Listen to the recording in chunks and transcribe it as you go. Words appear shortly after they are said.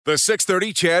The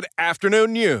 6:30 CHED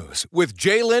Afternoon News with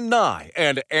Jaylen Nye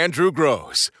and Andrew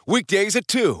Gross. Weekdays at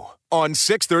 2 on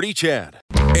 6:30 CHED.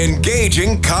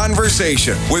 Engaging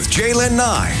conversation with Jaylen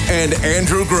Nye and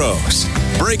Andrew Gross.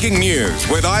 Breaking news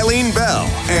with Eileen Bell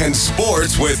and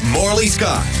sports with Morley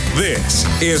Scott. This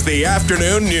is the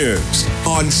Afternoon News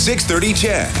on 6:30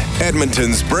 CHED,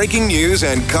 Edmonton's breaking news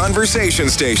and conversation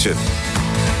station.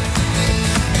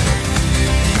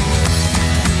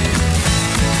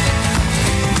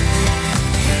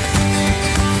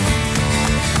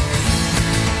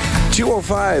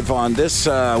 2:05 on this,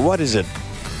 what is it,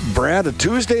 Brad, a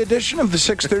Tuesday edition of the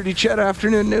 6:30 CHED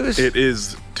Afternoon News? It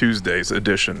is Tuesday's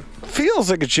edition.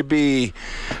 Feels like it should be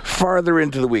farther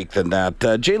into the week than that.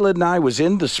 Jaylen Nye was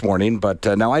in this morning, but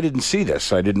now I didn't see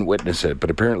this. I didn't witness it, but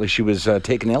apparently she was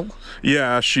taken ill?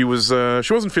 Yeah, she was.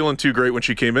 She wasn't feeling too great when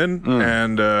she came in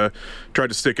and tried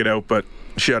to stick it out, but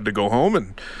she had to go home,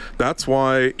 and that's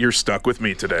why you're stuck with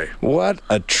me today. What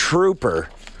a trooper.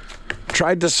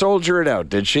 Tried to soldier it out,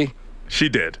 did she? She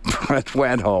did.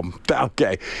 Went home.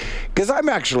 Okay. Because I'm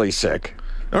actually sick.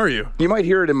 Are you? You might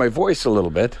hear it in my voice a little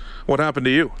bit. What happened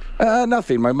to you?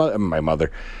 Nothing. My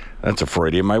mother. That's a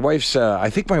Freudian. My wife's, I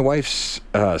think my wife's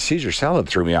Caesar salad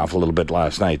threw me off a little bit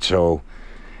last night, so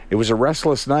it was a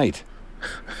restless night.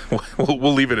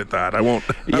 We'll leave it at that. I won't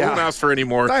ask for any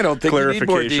more clarification. I don't think you need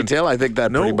more detail. I think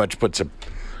that pretty much puts a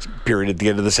period at the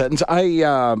end of the sentence.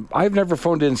 I've never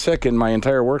phoned in sick in my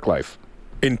entire work life.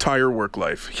 Entire work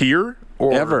life? Here?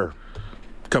 Or ever.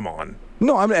 Come on.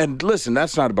 No, and listen,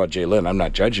 that's not about Jaylen. I'm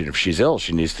not judging. If she's ill,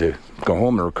 she needs to go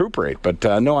home and recuperate. But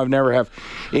no, I've never have,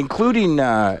 including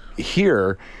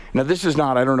here. Now, this is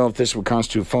not, I don't know if this would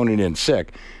constitute phoning in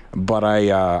sick, but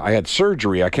I had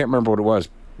surgery. I can't remember what it was.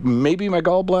 Maybe my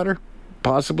gallbladder,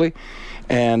 possibly,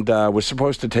 and was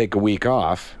supposed to take a week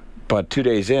off. But 2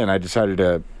 days in, I decided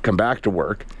to come back to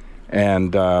work,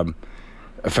 and I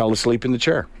fell asleep in the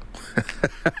chair.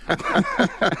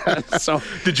 So,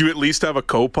 did you at least have a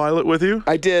co-pilot with you?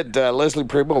 I did. Leslie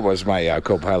Primo was my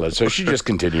co-pilot, so she just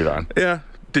continued on. Yeah.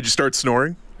 Did you start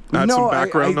snoring? Add some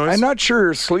background noise? I'm not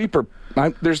sure sleep or...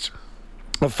 there's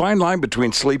a fine line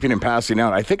between sleeping and passing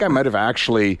out. I think I might have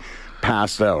actually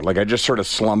passed out. Like, I just sort of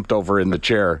slumped over in the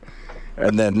chair.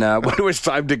 And then when it was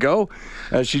time to go,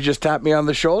 she just tapped me on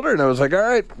the shoulder, and I was like, all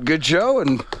right, good show,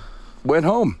 and went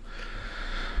home.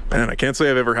 Man, I can't say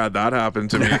I've ever had that happen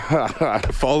to me.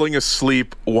 Falling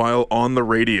asleep while on the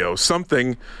radio.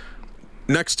 Something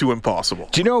next to impossible.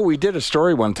 Do you know, we did a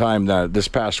story one time this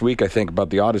past week, I think, about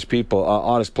the oddest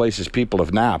places people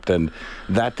have napped, and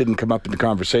that didn't come up in the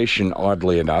conversation,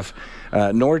 oddly enough.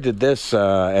 Nor did this,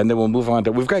 and then we'll move on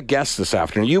to... We've got guests this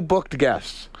afternoon. You booked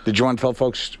guests. Did you want to tell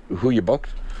folks who you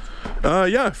booked?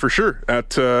 Yeah, for sure.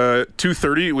 At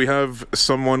 2:30, we have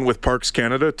someone with Parks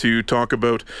Canada to talk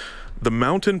about the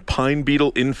mountain pine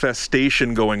beetle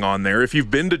infestation going on there. If you've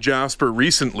been to Jasper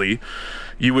recently,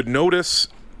 you would notice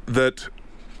that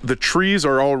the trees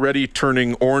are already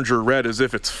turning orange or red as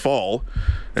if it's fall.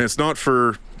 And it's not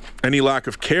for any lack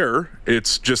of care.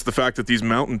 It's just the fact that these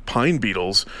mountain pine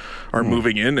beetles are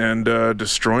moving in and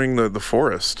destroying the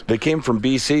forest. They came from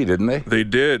BC, didn't they? They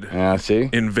did. Yeah,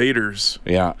 see? Invaders.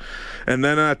 Yeah. And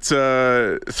then at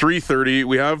 3:30,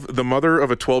 we have the mother of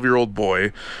a 12-year-old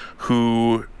boy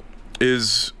who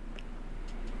is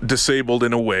disabled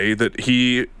in a way that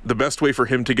the best way for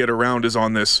him to get around is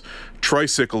on this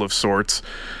tricycle of sorts.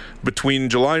 Between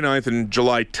July 9th and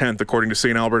July 10th, according to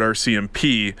St. Albert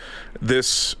RCMP,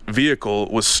 this vehicle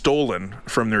was stolen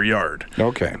from their yard.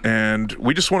 Okay. And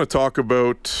we just want to talk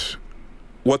about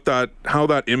how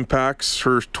that impacts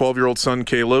her 12-year-old son,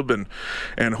 Caleb,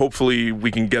 and hopefully we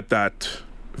can get that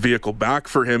vehicle back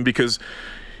for him, because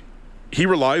he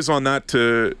relies on that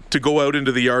to go out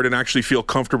into the yard and actually feel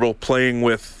comfortable playing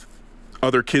with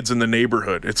other kids in the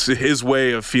neighborhood. It's his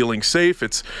way of feeling safe.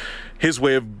 It's his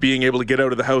way of being able to get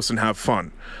out of the house and have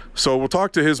fun. So we'll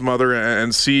talk to his mother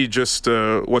and see just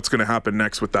what's going to happen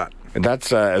next with that. And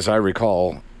that's, as I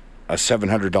recall, a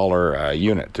 $700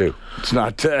 unit too. It's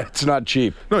not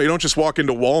cheap. No, you don't just walk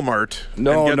into Walmart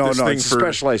No, and get this thing it's a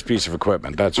specialized piece of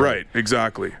equipment. That's right.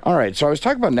 Exactly. All right, so I was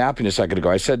talking about napping a second ago.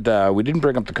 I said we didn't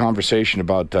bring up the conversation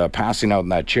about passing out in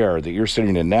that chair that you're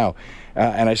sitting in now.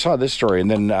 And I saw this story,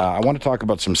 and then I want to talk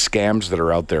about some scams that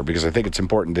are out there, because I think it's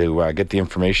important to get the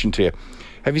information to you.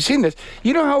 Have you seen this?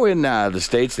 You know how in the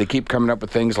States they keep coming up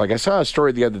with things like, I saw a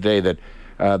story the other day that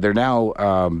they're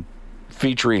now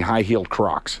featuring high-heeled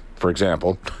Crocs, for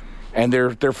example, and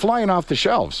they're flying off the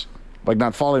shelves. Like,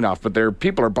 not falling off, but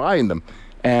people are buying them.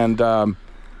 And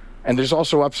there's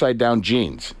also upside-down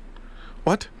jeans.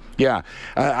 What? Yeah,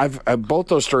 I've both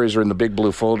those stories are in the big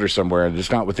blue folder somewhere, and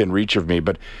it's not within reach of me.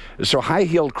 But so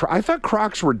high-heeled, I thought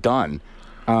Crocs were done,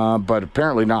 but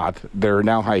apparently not. They're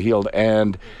now high-heeled,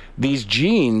 and these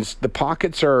jeans, the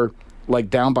pockets are like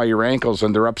down by your ankles,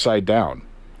 and they're upside down.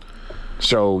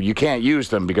 So you can't use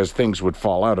them because things would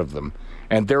fall out of them.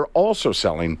 And they're also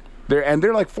selling,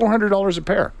 they're like $400 a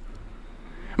pair.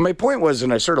 My point was,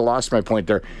 and I sort of lost my point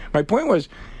there. My point was,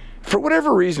 for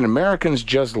whatever reason, Americans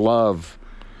just love.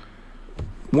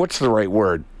 What's the right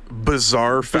word?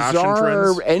 Bizarre fashion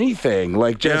trends. Anything.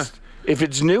 Like just, if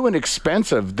it's new and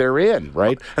expensive, they're in,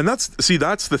 right? And that's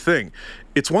the thing.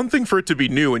 It's one thing for it to be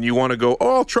new and you want to go,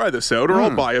 oh, I'll try this out, or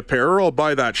I'll buy a pair, or I'll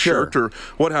buy that shirt, or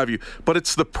what have you. But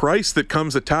it's the price that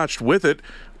comes attached with it,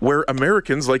 where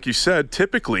Americans, like you said,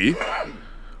 typically,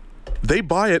 they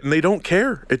buy it and they don't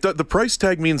care. The price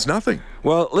tag means nothing.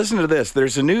 Well, listen to this.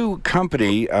 There's a new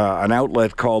company, an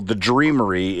outlet called The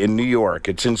Dreamery in New York.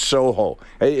 It's in Soho.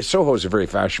 Soho is a very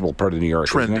fashionable part of New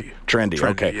York, isn't it? Trendy,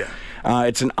 okay. Yeah.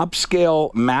 It's an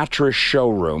upscale mattress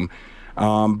showroom.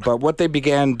 But what they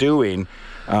began doing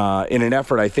in an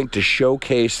effort, I think, to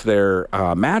showcase their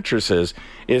mattresses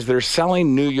is they're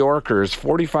selling New Yorkers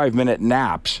 45-minute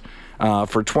naps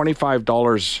for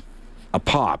 $25 a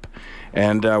pop.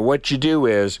 And what you do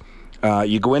is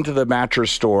you go into the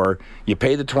mattress store, you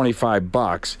pay the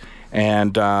 $25,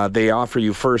 and they offer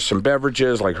you first some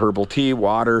beverages like herbal tea,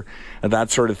 water, and that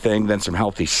sort of thing, then some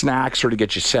healthy snacks sort of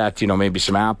get you set, maybe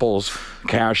some apples,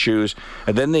 cashews,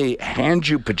 and then they hand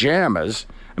you pajamas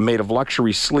made of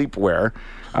luxury sleepwear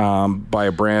by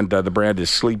a brand, the brand is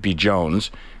Sleepy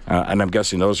Jones, and I'm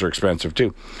guessing those are expensive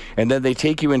too. And then they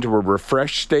take you into a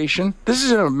refresh station. This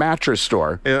is in a mattress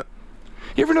store. Yeah.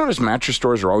 You ever notice mattress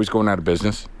stores are always going out of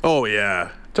business? Oh,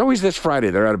 yeah. It's always this Friday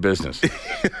they're out of business.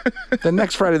 The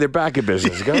next Friday they're back in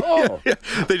business. You go, yeah.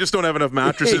 They just don't have enough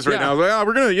mattresses right now. Like,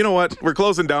 we're going to, you know what? We're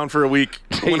closing down for a week.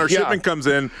 When our shipment comes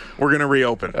in, we're going to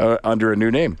reopen. Under a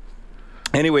new name.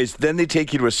 Anyways, then they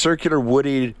take you to a circular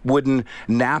wooden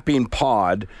napping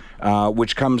pod,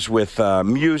 which comes with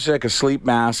music, a sleep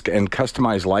mask, and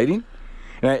customized lighting.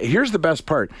 Now, here's the best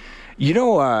part.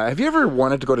 Have you ever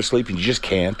wanted to go to sleep and you just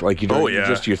can't? Like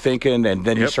you're thinking, and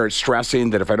then you start stressing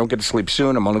that if I don't get to sleep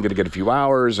soon, I'm only going to get a few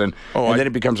hours, and then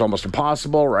it becomes almost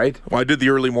impossible, right? Well, I did the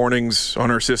early mornings on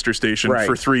our sister station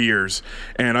for 3 years,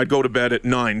 and I'd go to bed at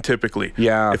 9 typically.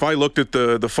 Yeah. If I looked at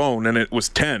the phone and it was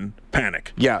 10,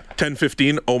 panic. Yeah.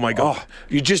 10:15, oh my God. Oh,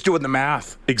 you're just doing the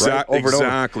math. Exactly. Right?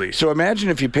 Over. So imagine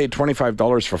if you paid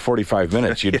 $25 for 45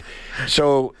 minutes.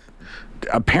 So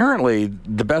apparently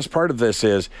the best part of this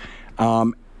is,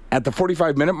 at the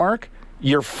 45-minute mark,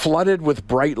 you're flooded with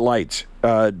bright lights.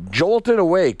 Jolted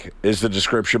awake is the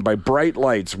description, by bright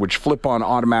lights which flip on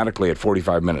automatically at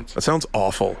 45 minutes. That sounds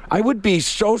awful. I would be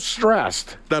so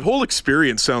stressed. That whole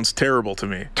experience sounds terrible to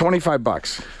me.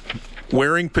 $25.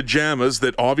 Wearing pajamas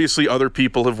that obviously other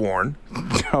people have worn.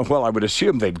 Well, I would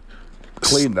assume they'd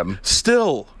clean them.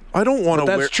 Still, I don't want to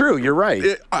wear... That's true, you're right.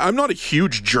 I'm not a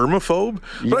huge germaphobe,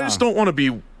 but I just don't want to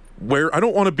be... I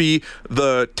don't want to be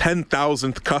the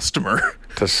 10,000th customer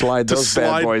to slide those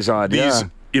bad boys on. These,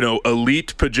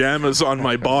 elite pajamas on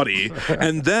my body,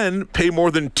 and then pay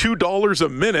more than $2 a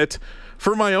minute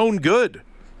for my own good,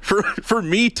 for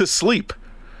me to sleep.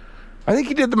 I think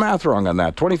you did the math wrong on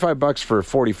that. $25 for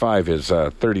 45 is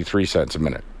 33 cents a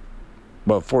minute.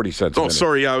 Well, 40 cents a minute. Oh,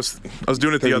 sorry. Yeah, I was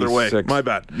doing it the other way. My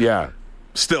bad. Yeah.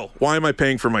 Still, why am I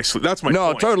paying for my sleep? That's my point.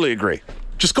 No, totally agree.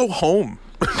 Just go home.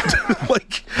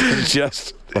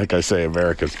 Just like I say,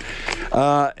 Americans.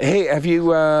 Hey, have you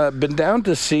been down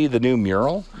to see the new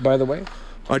mural, by the way?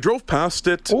 I drove past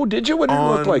it. Oh, did you? What did it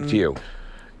look like to you?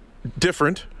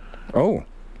 Different. Oh.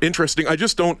 Interesting.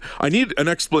 I need an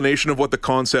explanation of what the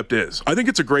concept is. I think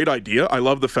it's a great idea. I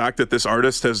love the fact that this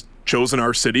artist has chosen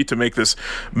our city to make this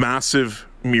massive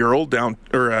mural down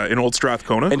in Old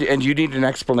Strathcona. And you need an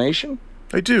explanation?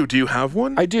 I do. Do you have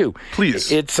one? I do.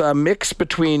 Please. It's a mix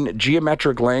between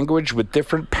geometric language with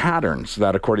different patterns,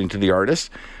 that according to the artist.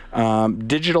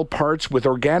 Digital parts with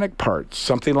organic parts,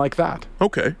 something like that.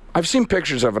 Okay. I've seen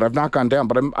pictures of it. I've not gone down,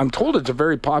 but I'm told it's a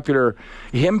very popular...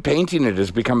 Him painting it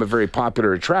has become a very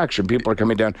popular attraction. People are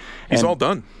coming down. He's all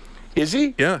done. Is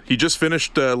he? Yeah. He just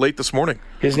finished late this morning.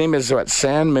 His name is,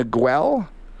 San Miguel?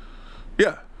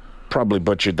 Yeah. Probably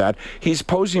butchered that. He's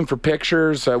posing for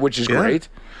pictures, which is great.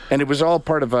 And it was all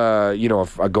part of a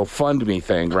GoFundMe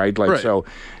thing, right? So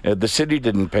the city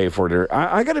didn't pay for it.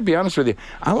 I got to be honest with you.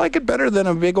 I like it better than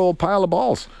a big old pile of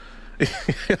balls.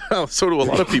 So do a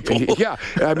lot of people. Yeah.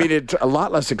 I mean, it's a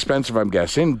lot less expensive, I'm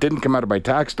guessing. Didn't come out of my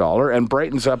tax dollar and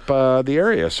brightens up the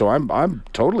area. So I'm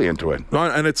totally into it.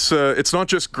 And it's not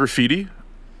just graffiti.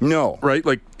 No. Right?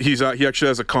 Like he actually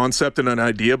has a concept and an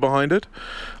idea behind it.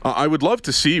 I would love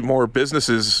to see more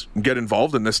businesses get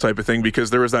involved in this type of thing, because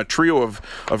there was that trio of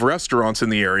restaurants in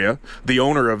the area, the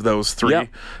owner of those three. Yeah.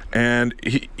 And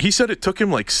he said it took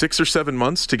him like 6 or 7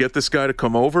 months to get this guy to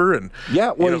come over. And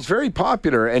yeah, well, he's very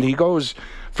popular, and he goes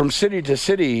from city to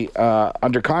city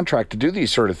under contract to do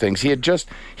these sort of things.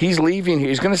 He's leaving.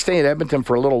 He's going to stay in Edmonton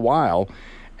for a little while,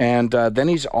 and then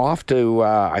he's off to,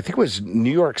 I think it was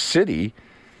New York City,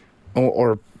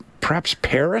 or perhaps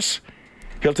Paris.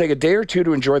 He'll take a day or two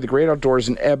to enjoy the great outdoors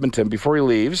in Edmonton before he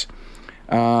leaves.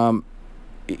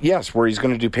 Yes, where he's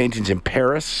going to do paintings in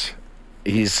Paris.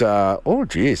 He's,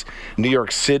 New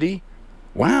York City.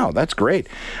 Wow, that's great.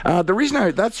 That's the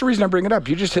reason I bring it up.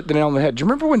 You just hit the nail on the head. Do you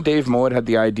remember when Dave Mowat had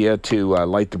the idea to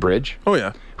light the bridge? Oh,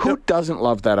 yeah. Who doesn't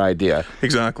love that idea?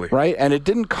 Exactly. Right? And it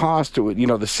didn't cost,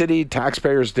 the city,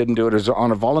 taxpayers didn't do it. It was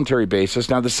on a voluntary basis.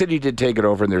 Now, the city did take it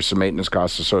over, and there's some maintenance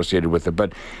costs associated with it.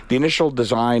 But the initial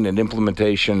design and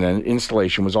implementation and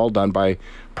installation was all done by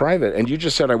private. And you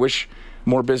just said, I wish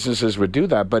more businesses would do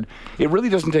that, but it really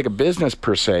doesn't take a business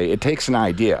per se. It takes an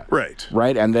idea.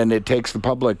 Right? And then it takes the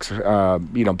public's,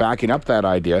 backing up that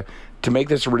idea to make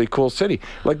this a really cool city.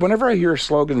 Like whenever I hear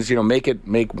slogans, make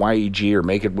YEG, or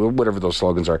make it, whatever those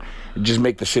slogans are, just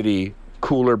make the city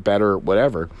cooler, better,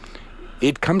 whatever.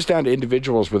 It comes down to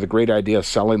individuals with a great idea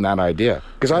selling that idea.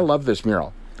 Because I love this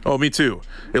mural. Oh, me too.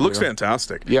 It looks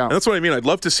fantastic. Yeah. And that's what I mean. I'd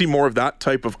love to see more of that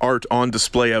type of art on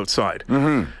display outside.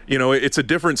 Mm-hmm. It's a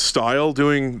different style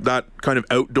doing that kind of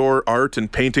outdoor art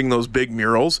and painting those big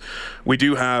murals. We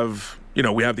do have,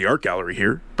 we have the art gallery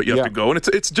here, but you have to go, and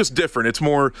it's just different. It's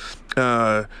more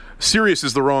serious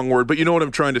is the wrong word, but you know what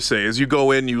I'm trying to say. As you go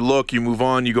in, you look, you move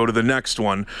on, you go to the next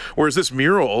one. Whereas this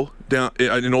mural down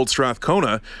in Old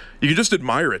Strathcona, you can just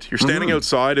admire it. You're standing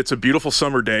outside. It's a beautiful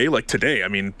summer day, like today. I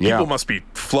mean, people must be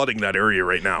flooding that area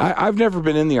right now. I've never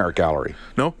been in the art gallery.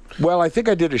 No? Well, I think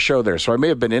I did a show there, so I may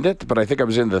have been in it, but I think I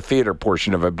was in the theater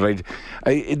portion of it. But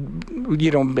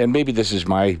and maybe this is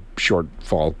my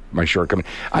shortfall, my shortcoming.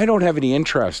 I don't have any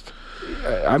interest.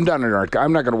 I'm not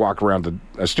going to walk around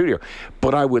a studio,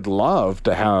 but I would love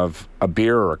to have a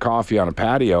beer or a coffee on a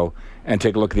patio and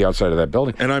take a look at the outside of that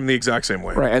building. And I'm the exact same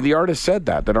way. Right, and the artist said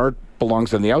that art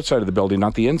belongs on the outside of the building,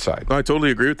 not the inside. I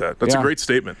totally agree with that. That's a great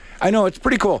statement. I know, it's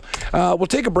pretty cool. We'll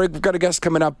take a break. We've got a guest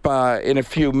coming up in a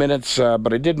few minutes,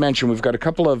 but I did mention we've got a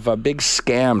couple of big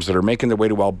scams that are making their way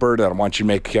to Alberta. I want you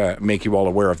to make you all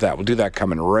aware of that. We'll do that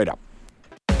coming right up.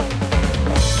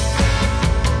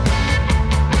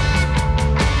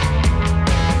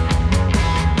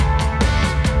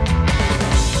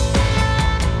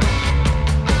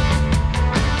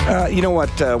 You know what?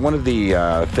 One of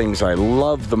the things I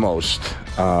love the most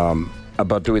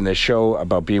about doing this show,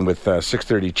 about being with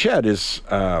 630 CHED, is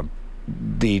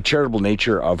the charitable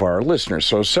nature of our listeners.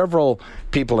 So several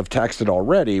people have texted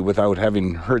already without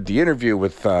having heard the interview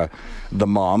with the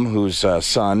mom whose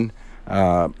son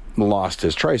lost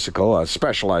his tricycle, a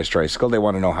specialized tricycle. They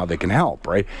want to know how they can help,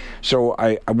 right? So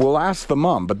I will ask the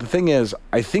mom, but the thing is,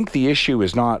 I think the issue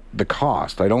is not the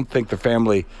cost. I don't think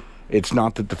it's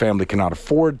not that the family cannot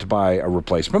afford to buy a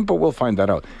replacement, but we'll find that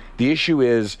out. The issue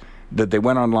is that they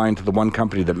went online to the one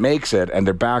company that makes it, and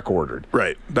they're back ordered.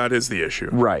 Right. That is the issue.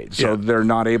 Right. So they're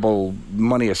not able,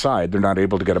 money aside, they're not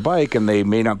able to get a bike, and they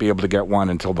may not be able to get one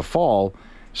until the fall.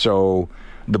 So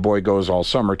the boy goes all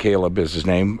summer, Caleb is his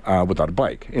name, without a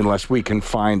bike, unless we can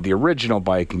find the original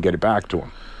bike and get it back to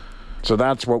him. So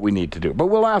that's what we need to do. But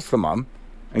we'll ask the mom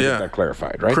and get that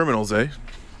clarified, right? Criminals, eh?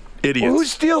 Idiots. Well, who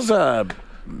steals a...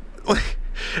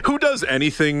 Who does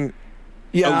anything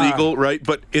illegal, right?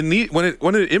 But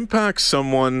when it impacts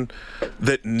someone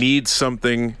that needs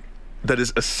something that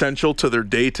is essential to their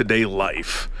day-to-day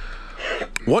life,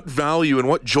 what value and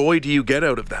what joy do you get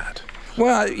out of that?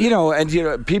 Well,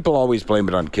 people always blame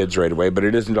it on kids right away, but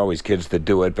it isn't always kids that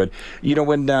do it. But,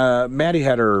 when Maddie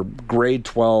had her grade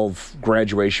 12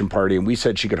 graduation party, and we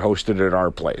said she could host it at our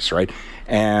place, right?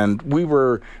 And we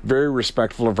were very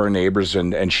respectful of our neighbors,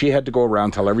 and she had to go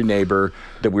around tell every neighbor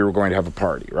that we were going to have a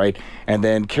party, right? And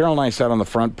then Carol and I sat on the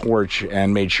front porch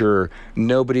and made sure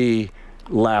nobody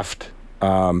left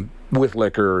with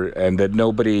liquor, and that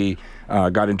nobody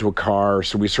got into a car.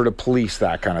 So we sort of policed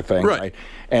that kind of thing, right?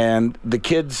 And the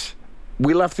kids,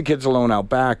 we left the kids alone out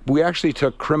back. We actually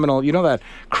took that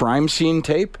crime scene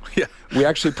tape? Yeah. We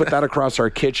actually put that across our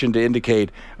kitchen to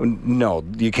indicate, no,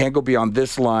 you can't go beyond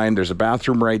this line. There's a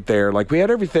bathroom right there. Like, we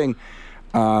had everything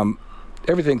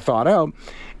thought out.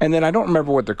 And then I don't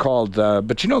remember what they're called,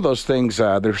 but those things,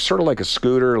 they're sort of like a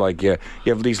scooter. Like you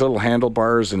have these little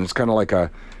handlebars, and it's kind of like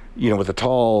with a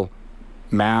tall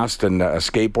mast and a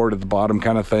skateboard at the bottom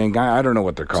kind of thing. I don't know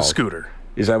what they're called. It's a scooter.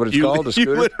 Is that what it's called? A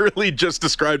scooter? You literally just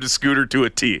described a scooter to a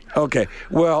T. Okay.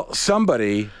 Well,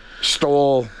 somebody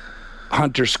stole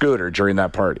Hunter's scooter during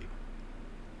that party.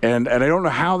 And I don't know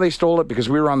how they stole it because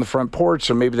we were on the front porch,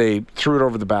 so maybe they threw it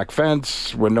over the back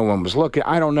fence when no one was looking.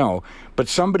 I don't know. But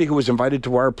somebody who was invited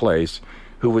to our place,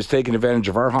 who was taking advantage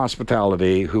of our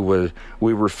hospitality,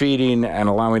 we were feeding and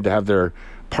allowing to have their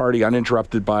party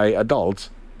uninterrupted by adults,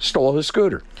 stole his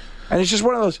scooter. And it's just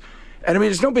one of those... And I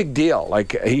mean, it's no big deal.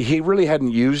 Like, he really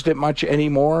hadn't used it much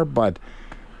anymore, but...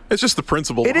 It's just the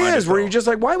principle It behind is, where you're just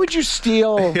like, why would you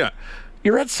steal... Yeah.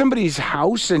 You're at somebody's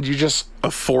house and you just... A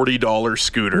 $40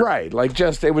 scooter. Right. Like,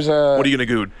 just, it was a... What are you going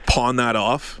to do? Pawn that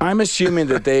off? I'm assuming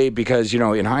that because,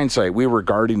 in hindsight, we were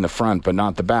guarding the front, but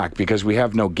not the back, because we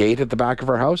have no gate at the back of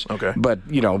our house. Okay. But,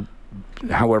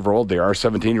 however old they are,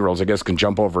 17-year-olds, I guess, can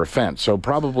jump over a fence. So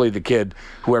probably the kid,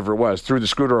 whoever it was, threw the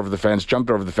scooter over the fence, jumped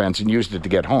over the fence, and used it to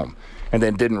get home, and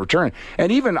then didn't return.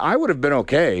 And even I would have been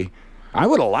okay. I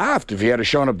would have laughed if he had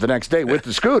shown up the next day with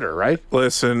the scooter, right?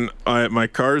 Listen, my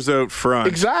car's out front.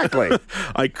 Exactly.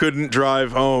 I couldn't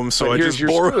drive home, so But I here's just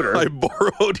your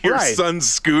borrowed your Right. son's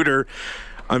scooter.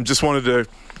 I just wanted to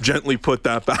gently put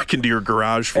that back into your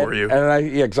garage for you.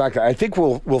 Yeah, exactly. I think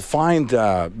we'll find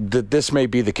that this may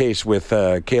be the case with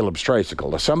Caleb's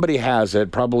tricycle. If somebody has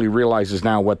it, probably realizes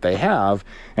now what they have,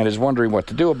 and is wondering what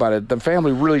to do about it, the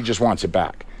family really just wants it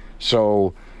back.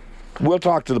 So we'll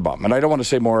talk to the bum, and I don't want to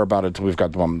say more about it until we've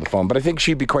got the bum on the phone, but I think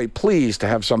she'd be quite pleased to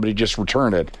have somebody just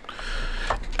return it.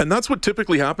 And that's what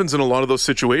typically happens in a lot of those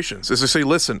situations, is they say,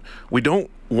 listen, we don't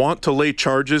want to lay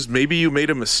charges. Maybe you made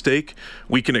a mistake.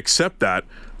 We can accept that.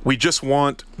 We just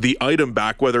want the item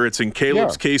back, whether it's in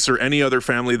Caleb's case or any other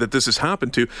family that this has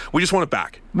happened to. We just want it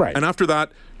back. Right. And after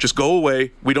that, just go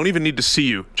away. We don't even need to see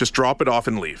you. Just drop it off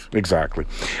and leave. Exactly.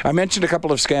 I mentioned a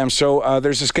couple of scams. So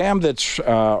there's a scam that's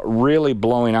really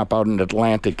blowing up out in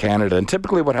Atlantic Canada. And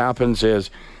typically what happens is,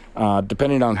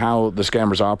 depending on how the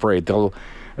scammers operate,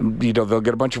 they'll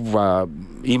get a bunch of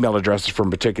email addresses from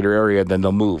a particular area, then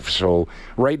they'll move. So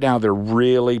right now they're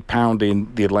really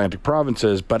pounding the Atlantic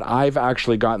provinces, but I've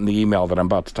actually gotten the email that I'm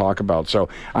about to talk about. So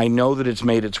I know that it's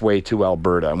made its way to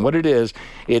Alberta. And what it is,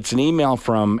 it's an email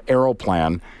from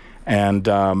Aeroplan.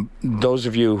 And those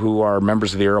of you who are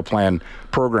members of the Aeroplan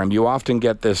program, you often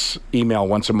get this email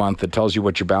once a month that tells you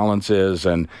what your balance is,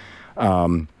 and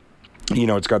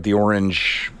it's got the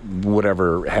orange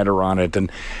whatever header on it.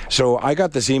 And so I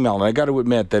got this email, and I got to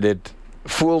admit that it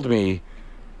fooled me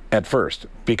at first,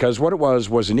 because what it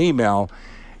was an email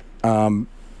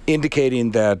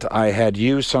indicating that I had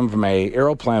used some of my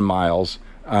Aeroplan miles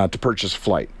to purchase a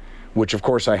flight, which of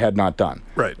course I had not done.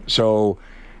 Right. So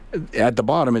at the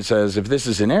bottom it says, if this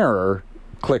is an error,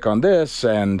 click on this,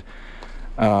 and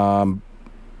all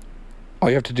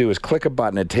you have to do is click a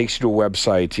button. It takes you to a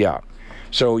website. Yeah.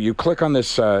 So you click on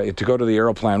this to go to the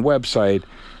Aeroplan website,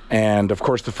 and of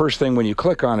course the first thing when you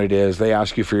click on it is they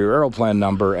ask you for your Aeroplan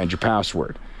number and your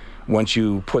password. Once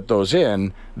you put those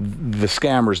in, the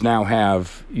scammers now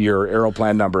have your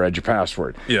Aeroplan number and your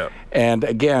password. Yeah. And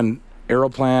again,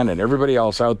 Aeroplan and everybody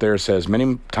else out there says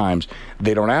many times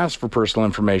they don't ask for personal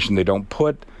information. They don't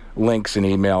put links in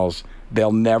emails.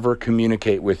 They'll never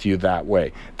communicate with you that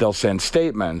way. They'll send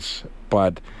statements,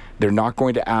 but they're not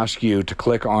going to ask you to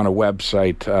click on a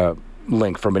website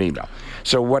link from an email.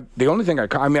 So the only thing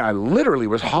I literally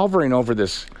was hovering over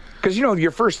this, because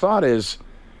your first thought is,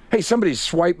 hey, somebody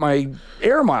swiped my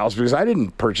air miles because I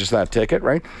didn't purchase that ticket,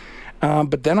 right?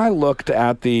 But then I looked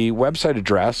at the website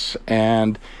address,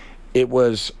 and it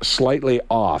was slightly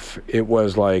off. It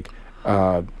was like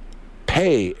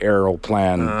pay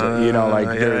Aeroplan,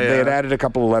 they had added a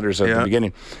couple of letters at the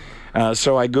beginning.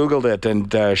 So I Googled it,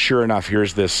 and sure enough,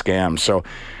 here's this scam. So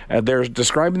they're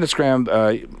describing the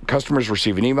scam. Customers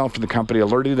receive an email from the company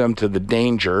alerting them to the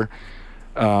danger.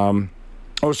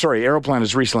 Aeroplan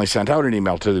has recently sent out an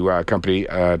email to the company,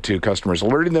 to customers,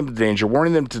 alerting them to danger,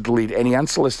 warning them to delete any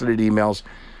unsolicited emails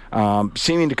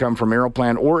seeming to come from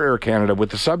Aeroplan or Air Canada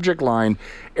with the subject line,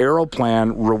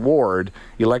 Aeroplan Reward,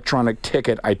 electronic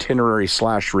ticket itinerary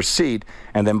 / receipt,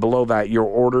 and then below that, your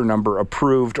order number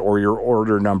approved or your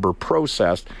order number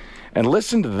processed. And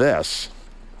listen to this.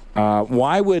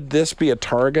 Why would this be a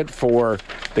target for,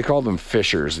 they call them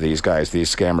fishers, these guys,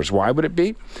 these scammers. Why would it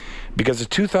be? Because a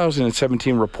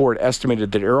 2017 report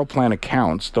estimated that Aeroplan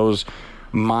accounts, those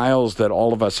miles that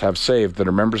all of us have saved that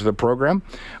are members of the program,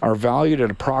 are valued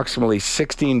at approximately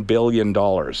 $16 billion.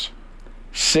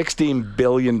 $16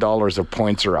 billion of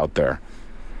points are out there.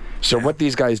 So what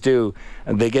these guys do,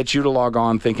 they get you to log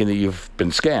on thinking that you've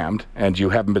been scammed, and you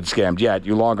haven't been scammed yet.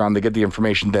 You log on, they get the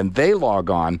information, then they log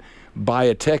on, buy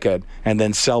a ticket, and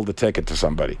then sell the ticket to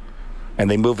somebody. And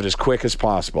they move it as quick as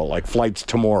possible, like flights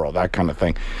tomorrow, that kind of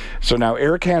thing. So now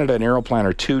Air Canada and Aeroplan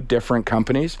are two different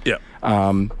companies. Yeah.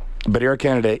 But Air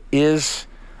Canada is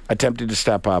attempting to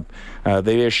step up.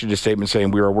 They issued a statement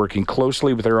saying, we are working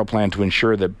closely with Aeroplan to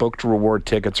ensure that booked reward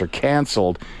tickets are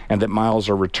canceled and that miles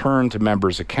are returned to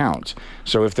members' accounts.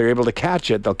 So if they're able to catch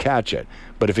it, they'll catch it.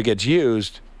 But if it gets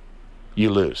used, you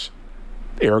lose.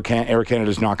 Air Canada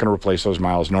is not going to replace those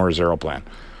miles, nor is Aeroplan.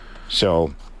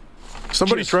 So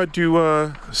Somebody tried to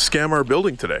scam our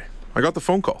building today. I got the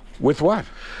phone call. with what?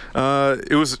 I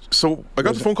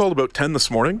got the phone call about 10 this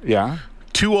morning. Yeah.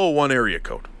 201 area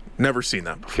code. Never seen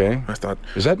that before. Okay. I thought,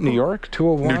 Is that New York?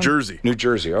 201? New Jersey. New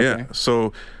Jersey, okay. Yeah.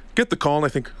 So get the call and I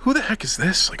think, who the heck is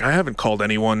this? Like, I haven't called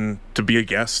anyone to be a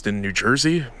guest in New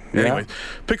Jersey. Yeah. Anyway,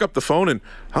 pick up the phone and,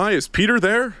 hi, is Peter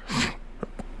there?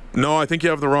 No, I think you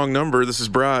have the wrong number. This is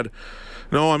Brad.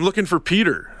 No, I'm looking for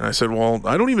Peter. And I said, well,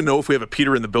 I don't even know if we have a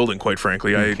Peter in the building, quite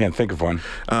frankly. I can't think of one.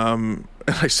 And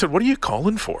I said, what are you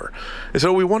calling for? I said,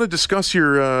 we want to discuss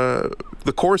your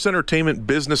the Chorus Entertainment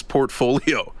business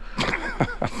portfolio.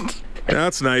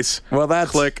 That's nice. Well,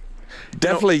 that's click.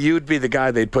 Definitely you'd be the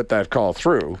guy they'd put that call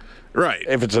through. Right.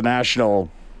 If it's a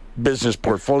national business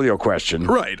portfolio question.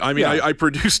 Right. I mean, Yeah. I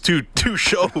produce two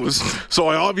shows, so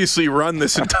I obviously run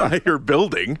this entire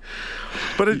building.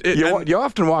 But You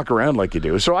often walk around like you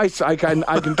do, so I can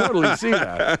totally see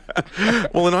that.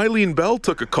 well, and Eileen Bell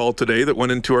took a call today that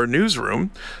went into our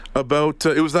newsroom about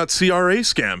it was that CRA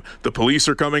scam. The police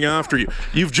are coming after you.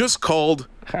 You've just called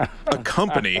a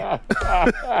company.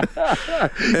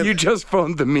 You just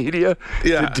phoned the media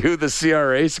Yeah. to do the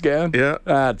CRA scan? Yeah.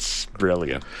 That's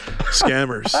brilliant.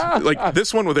 Scammers. Like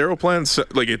this one with Aeroplan,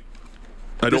 like it.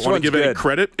 I don't This want one's to give any good.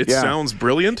 credit. It Yeah. sounds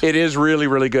brilliant. It is really,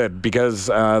 really good because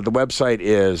the website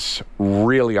is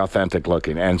really authentic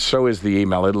looking, and so is the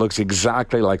email. It looks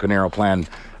exactly like an Aeroplan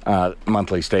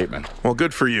monthly statement. Well,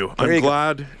 good for you. I'm you go.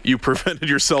 glad you prevented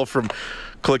yourself from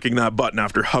clicking that button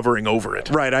after hovering over it.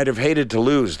 Right, I'd have hated to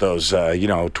lose those,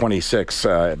 26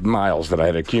 miles that I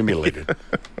had accumulated.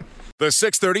 The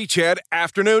 6:30 CHED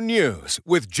Afternoon News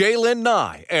with Jaylen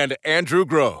Nye and Andrew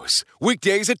Gross.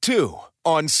 Weekdays at 2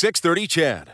 on 6:30 CHED.